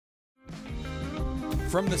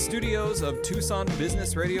From the studios of Tucson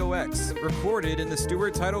Business Radio X, recorded in the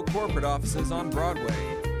Stewart Title corporate offices on Broadway,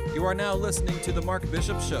 you are now listening to The Mark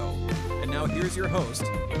Bishop Show. And now here's your host,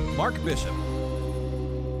 Mark Bishop.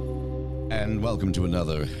 And welcome to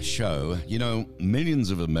another show. You know,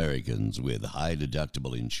 millions of Americans with high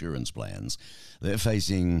deductible insurance plans, they're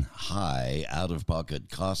facing high out-of-pocket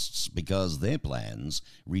costs because their plans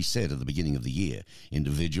reset at the beginning of the year.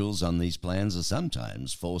 Individuals on these plans are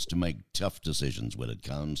sometimes forced to make tough decisions when it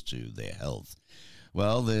comes to their health.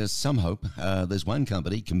 Well, there's some hope. There's one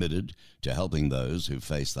company committed to helping those who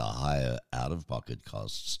face the higher out-of-pocket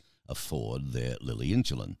costs afford their Lilly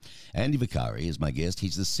insulin. Andy Vicari is my guest.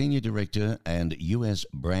 He's the Senior Director and U.S.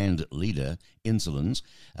 Brand Leader, Insulins,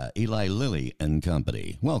 Eli Lilly and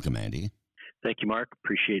Company. Welcome, Andy. Thank you, Mark.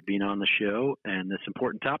 Appreciate being on the show and this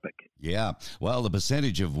important topic. Yeah. Well, the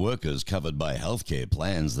percentage of workers covered by healthcare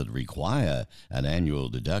plans that require an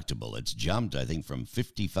annual deductible, it's jumped, I think, from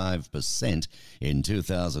 55% in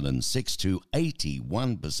 2006 to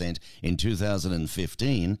 81% in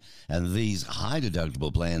 2015. And these high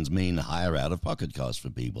deductible plans mean higher out-of-pocket costs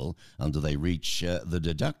for people until they reach the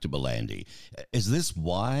deductible, Andy. Is this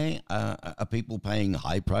why are people paying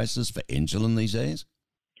high prices for insulin these days?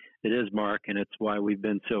 It is, Mark, and it's why we've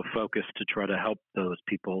been so focused to try to help those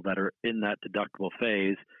people that are in that deductible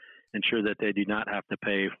phase, ensure that they do not have to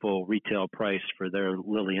pay full retail price for their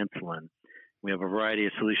Lilly insulin. We have a variety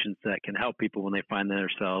of solutions that can help people when they find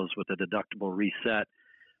themselves with a deductible reset.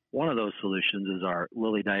 One of those solutions is our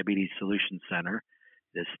Lilly Diabetes Solutions Center.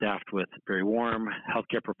 It is staffed with very warm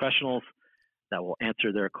healthcare professionals that will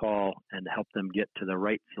answer their call and help them get to the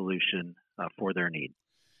right solution for their need.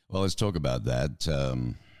 Well, let's talk about that.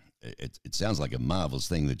 It sounds like a marvelous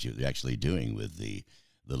thing that you're actually doing with the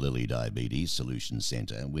Lilly Diabetes Solutions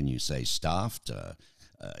Center. When you say staffed,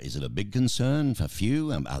 is it a big concern for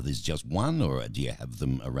few? Are there just one, or do you have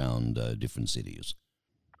them around different cities?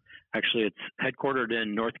 Actually, it's headquartered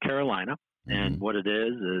in North Carolina, and what it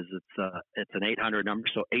is it's an 800 number,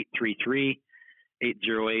 so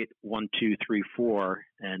 833-808-1234,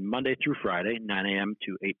 and Monday through Friday, 9 a.m.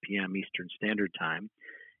 to 8 p.m. Eastern Standard Time.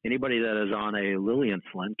 Anybody that is on a Lilly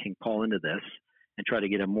insulin can call into this and try to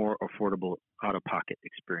get a more affordable out-of-pocket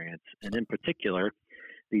experience. And in particular,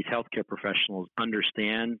 these healthcare professionals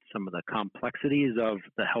understand some of the complexities of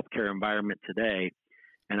the healthcare environment today.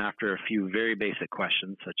 And after a few very basic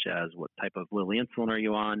questions, such as what type of Lilly insulin are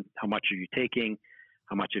you on, how much are you taking,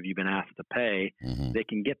 how much have you been asked to pay, they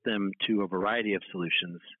can get them to a variety of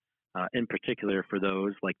solutions. In particular, for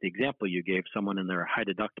those, like the example you gave, someone in their high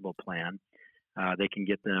deductible plan, they can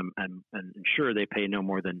get them and ensure they pay no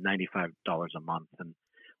more than $95 a month. And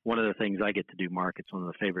one of the things I get to do, Mark, it's one of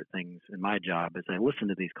the favorite things in my job, is I listen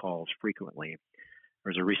to these calls frequently.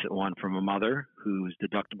 There's a recent one from a mother whose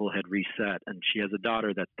deductible had reset, and she has a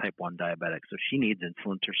daughter that's type 1 diabetic, so she needs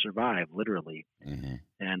insulin to survive, literally.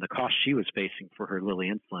 And the cost she was facing for her Lilly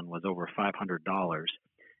insulin was over $500.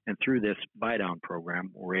 And through this buy-down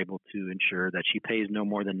program, we're able to ensure that she pays no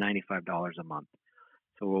more than $95 a month.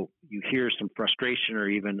 So you hear some frustration or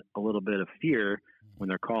even a little bit of fear when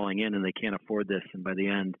they're calling in and they can't afford this. And by the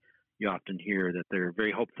end, you often hear that they're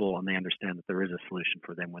very hopeful and they understand that there is a solution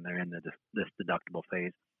for them when they're in this deductible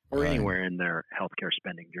phase or anywhere in their healthcare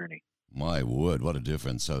spending journey. My word, what a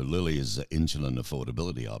difference. So Lilly's insulin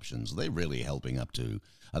affordability options, they're really helping up to,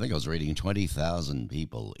 I think I was reading, 20,000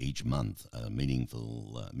 people each month,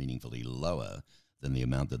 meaningfully lower than the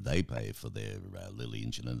amount that they pay for their Lilly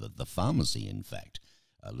insulin. The pharmacy, in fact,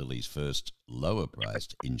 Lilly's first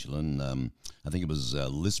lower-priced insulin, I think it was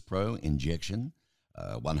Lispro injection,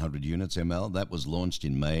 100 units ml. That was launched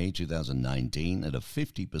in May 2019 at a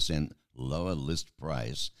 50% lower list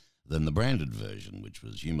price than the branded version, which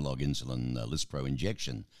was Humalog insulin Lispro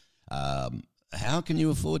injection. How can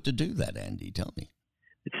you afford to do that, Andy? Tell me.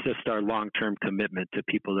 It's just our long-term commitment to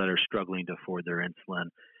people that are struggling to afford their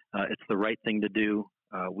insulin. It's the right thing to do.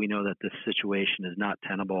 We know that this situation is not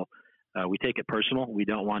tenable. We take it personal. We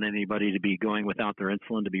don't want anybody to be going without their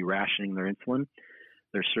insulin, to be rationing their insulin.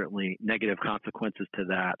 There's certainly negative consequences to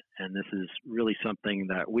that. And this is really something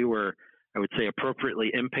that we were, I would say,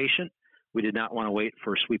 appropriately impatient. We did not want to wait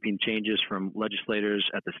for sweeping changes from legislators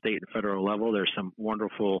at the state and federal level. There's some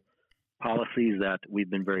wonderful policies that we've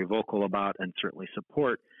been very vocal about and certainly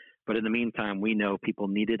support. But in the meantime, we know people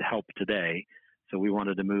needed help today. So we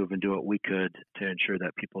wanted to move and do what we could to ensure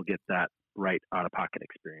that people get that right out-of-pocket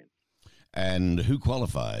experience. And who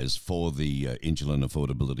qualifies for the insulin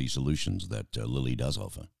affordability solutions that Lilly does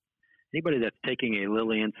offer? Anybody that's taking a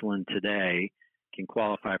Lilly insulin today can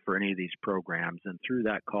qualify for any of these programs. And through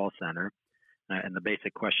that call center, and the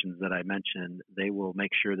basic questions that I mentioned, they will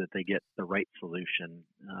make sure that they get the right solution.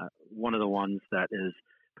 One of the ones that is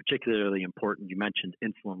particularly important, you mentioned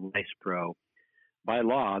Insulin Lispro. By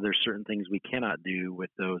law, there's certain things we cannot do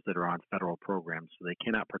with those that are on federal programs. So they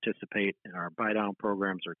cannot participate in our buy-down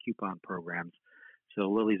programs or coupon programs. So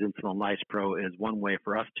Lilly's Insulin Lispro is one way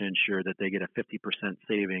for us to ensure that they get a 50%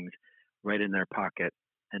 savings right in their pocket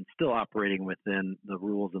and still operating within the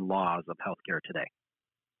rules and laws of healthcare today.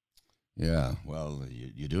 Yeah, well,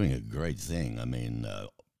 you're doing a great thing. I mean,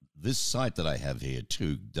 this site that I have here,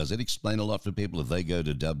 too, does it explain a lot for people if they go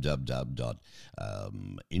to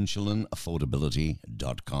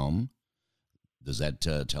www.insulinaffordability.com? Does that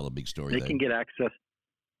tell a big story They there? can get access.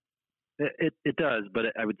 It does,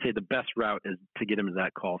 but I would say the best route is to get them to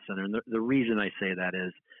that call center. And the reason I say that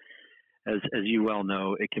is, as you well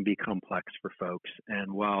know, it can be complex for folks.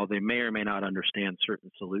 And while they may or may not understand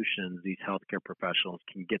certain solutions, these healthcare professionals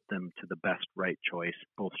can get them to the best right choice,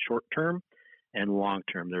 both short term and long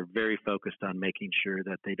term. They're very focused on making sure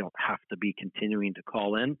that they don't have to be continuing to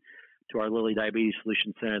call in to our Lilly Diabetes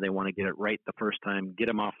Solution Center. They want to get it right the first time, get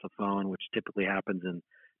them off the phone, which typically happens in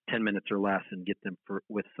 10 minutes or less, and get them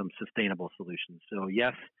with some sustainable solutions. So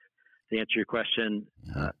yes, to answer your question,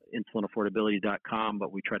 insulinaffordability.com,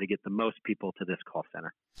 but we try to get the most people to this call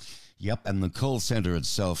center. Yep, and the call center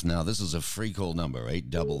itself, now this is a free call number,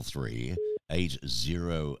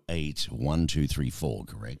 833-808-1234,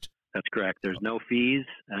 correct? That's correct. There's no fees,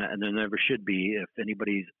 and there never should be. If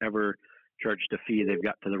anybody's ever charged a fee, they've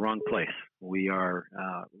got to the wrong place. We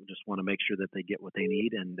just want to make sure that they get what they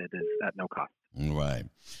need, and it is at no cost.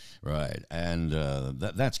 Right. And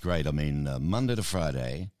that's great. I mean, Monday to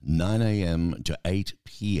Friday, 9 a.m. to 8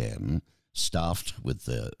 p.m., staffed with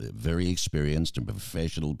very experienced and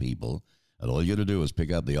professional people. And all you got to do is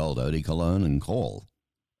pick up the old eau de cologne and call,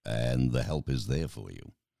 and the help is there for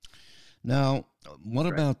you. Now, what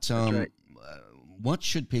about what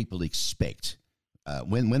should people expect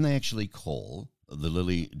when they actually call the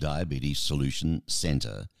Lilly Diabetes Solution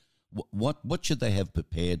Center? What should they have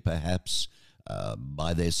prepared, perhaps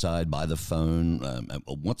by their side, by the phone?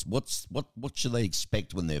 What should they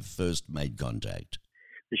expect when they've first made contact?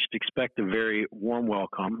 They should expect a very warm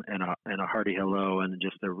welcome and a hearty hello, and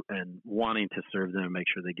and wanting to serve them and make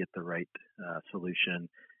sure they get the right solution.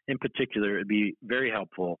 In particular, it'd be very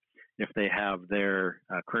helpful if they have their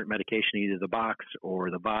current medication, either the box or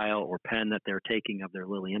the vial or pen that they're taking of their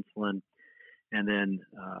Lilly insulin, and then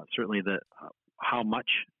certainly how much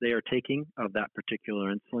they are taking of that particular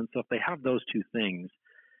insulin. So if they have those two things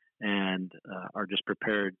and are just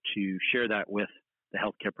prepared to share that with the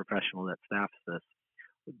healthcare professional that staffs this,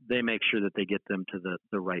 they make sure that they get them to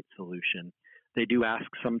the right solution. They do ask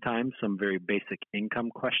sometimes some very basic income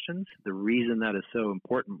questions. The reason that is so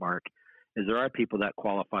important, Mark, is there are people that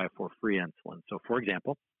qualify for free insulin. So, for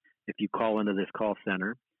example, if you call into this call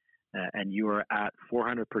center and you are at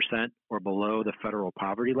 400% or below the federal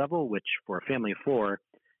poverty level, which for a family of four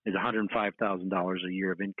is $105,000 a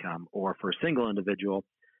year of income, or for a single individual,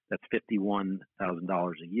 that's $51,000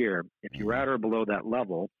 a year. If you're at or below that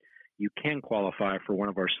level, you can qualify for one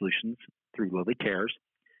of our solutions through Lilly Cares,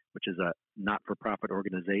 which is a not-for-profit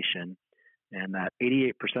organization. And that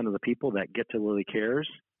 88% of the people that get to Lilly Cares,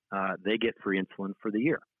 they get free insulin for the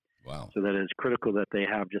year. Wow. So that it's critical that they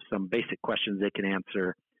have just some basic questions they can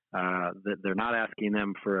answer, that they're not asking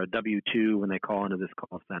them for a W-2 when they call into this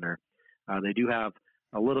call center. They do have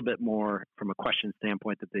a little bit more from a question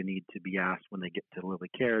standpoint that they need to be asked when they get to Lilly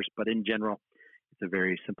Cares, but in general, it's a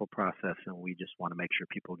very simple process, and we just want to make sure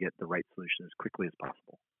people get the right solution as quickly as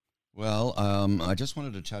possible. Well, I just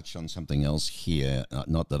wanted to touch on something else here.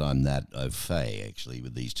 Not that I'm that au fait, actually,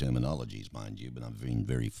 with these terminologies, mind you, but I've been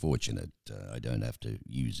very fortunate. I don't have to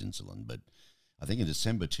use insulin. But I think in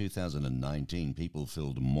December 2019, people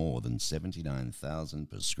filled more than 79,000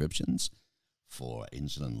 prescriptions for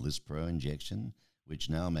insulin Lispro injection, which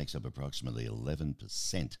now makes up approximately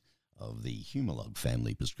 11% of the Humalog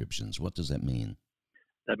family prescriptions. What does that mean?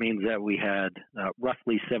 That means that we had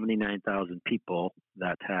roughly 79,000 people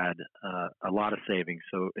that had a lot of savings.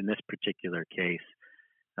 So in this particular case,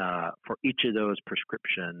 for each of those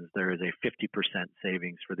prescriptions, there is a 50%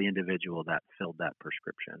 savings for the individual that filled that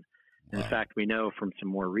prescription. Wow. In fact, we know from some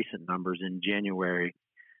more recent numbers in January,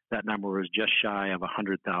 that number was just shy of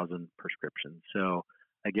 100,000 prescriptions. So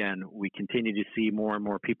again, we continue to see more and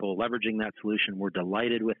more people leveraging that solution. We're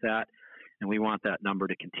delighted with that. And we want that number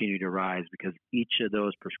to continue to rise because each of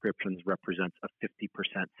those prescriptions represents a 50%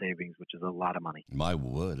 savings, which is a lot of money. My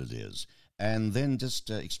word, it is. And then just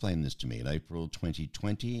explain this to me. In April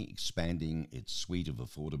 2020, expanding its suite of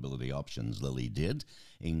affordability options, Lilly did,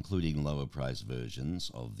 including lower price versions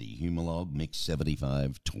of the Humalog Mix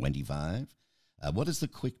 7525. What is the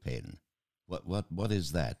QuickPen? What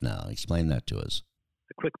is that now? Explain that to us.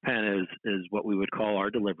 The QuickPen is what we would call our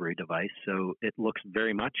delivery device. So it looks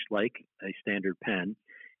very much like a standard pen.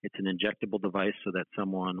 It's an injectable device so that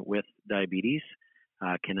someone with diabetes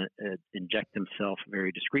can inject themselves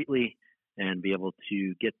very discreetly and be able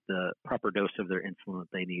to get the proper dose of their insulin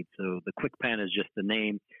that they need. So the QuickPen is just the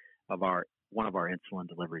name of one of our insulin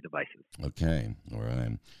delivery devices. Okay, all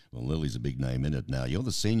right. Well, Lilly's a big name in it now. You're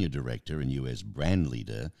the senior director and U.S. brand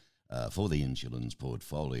leader for the Insulin's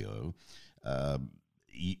portfolio.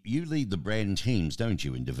 You lead the brand teams, don't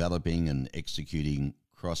you, in developing and executing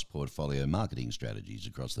cross-portfolio marketing strategies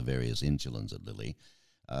across the various insulins at Lilly.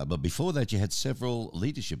 But before that, you had several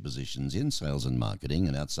leadership positions in sales and marketing,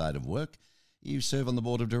 and outside of work, you serve on the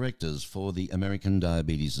board of directors for the American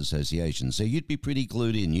Diabetes Association. So you'd be pretty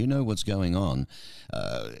clued in. You know what's going on.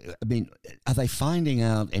 Are they finding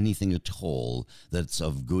out anything at all that's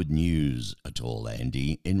of good news at all,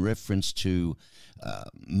 Andy, in reference to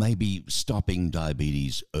maybe stopping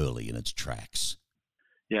diabetes early in its tracks?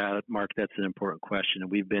 Yeah, Mark, that's an important question.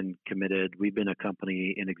 And we've been committed. We've been a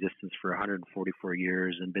company in existence for 144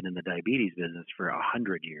 years and been in the diabetes business for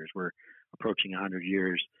 100 years. We're approaching 100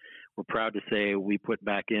 years. We're proud to say we put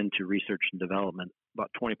back into research and development about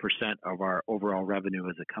 20% of our overall revenue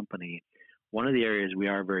as a company. One of the areas we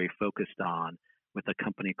are very focused on with a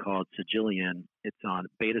company called Sigillian, it's on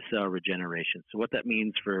beta cell regeneration. So what that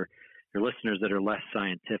means for your listeners that are less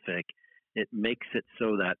scientific, it makes it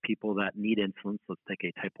so that people that need insulin, so let's take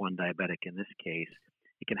a type 1 diabetic in this case,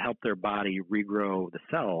 it can help their body regrow the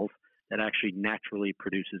cells that actually naturally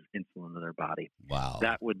produces insulin in their body. Wow.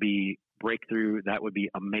 That would be breakthrough. That would be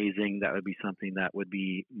amazing. That would be something that would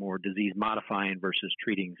be more disease modifying versus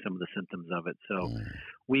treating some of the symptoms of it. So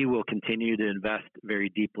we will continue to invest very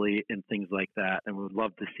deeply in things like that, and we would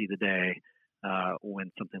love to see the day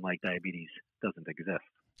when something like diabetes doesn't exist.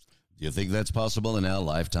 Do you think that's possible in our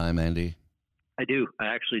lifetime, Andy? I do. I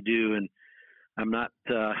actually do, and I'm not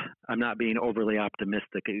being overly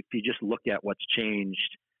optimistic. If you just look at what's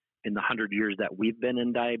changed in the 100 years that we've been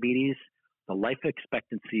in diabetes, the life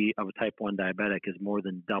expectancy of a type 1 diabetic has more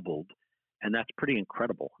than doubled, and that's pretty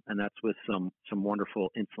incredible. And that's with some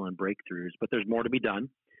wonderful insulin breakthroughs. But there's more to be done.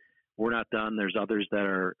 We're not done. There's others that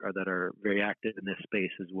are very active in this space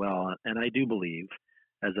as well. And I do believe,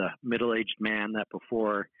 as a middle-aged man, that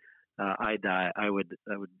before I die, I would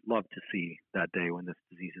love to see that day when this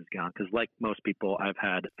disease is gone. Because like most people, I've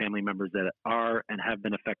had family members that are and have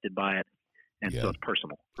been affected by it. And so it's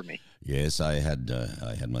personal for me. Yes, I had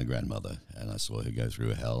my grandmother, and I saw her go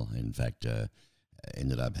through hell. In fact,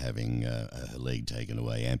 ended up having her leg taken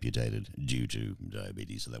away, amputated due to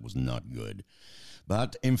diabetes, so that was not good.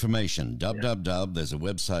 But information, there's a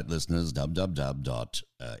website, listeners,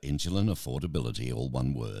 insulinaffordability, all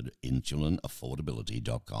one word,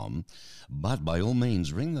 insulinaffordability.com. But by all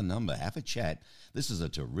means, ring the number, have a chat. This is a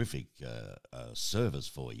terrific service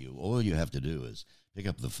for you. All you have to do is pick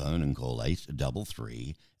up the phone and call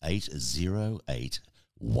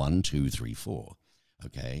 833-808-1234.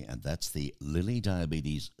 Okay, and that's the Lilly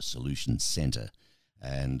Diabetes Solution Center.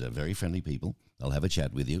 And very friendly people. They'll have a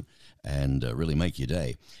chat with you and really make your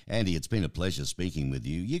day. Andy, it's been a pleasure speaking with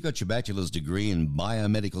you. You got your bachelor's degree in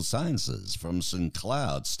biomedical sciences from St.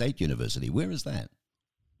 Cloud State University. Where is that?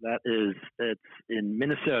 It's in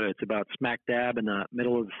Minnesota. It's about smack dab in the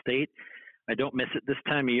middle of the state. I don't miss it this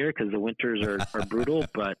time of year because the winters are brutal,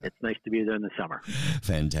 but it's nice to be there in the summer.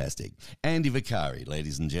 Fantastic. Andy Vicari,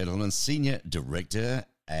 ladies and gentlemen, Senior Director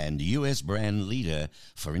and U.S. brand leader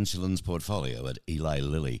for Insulin's portfolio at Eli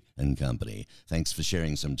Lilly and Company. Thanks for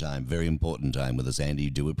sharing some time, very important time with us, Andy.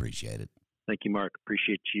 Do appreciate it. Thank you, Mark.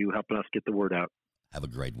 Appreciate you helping us get the word out. Have a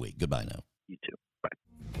great week. Goodbye now. You too. Bye.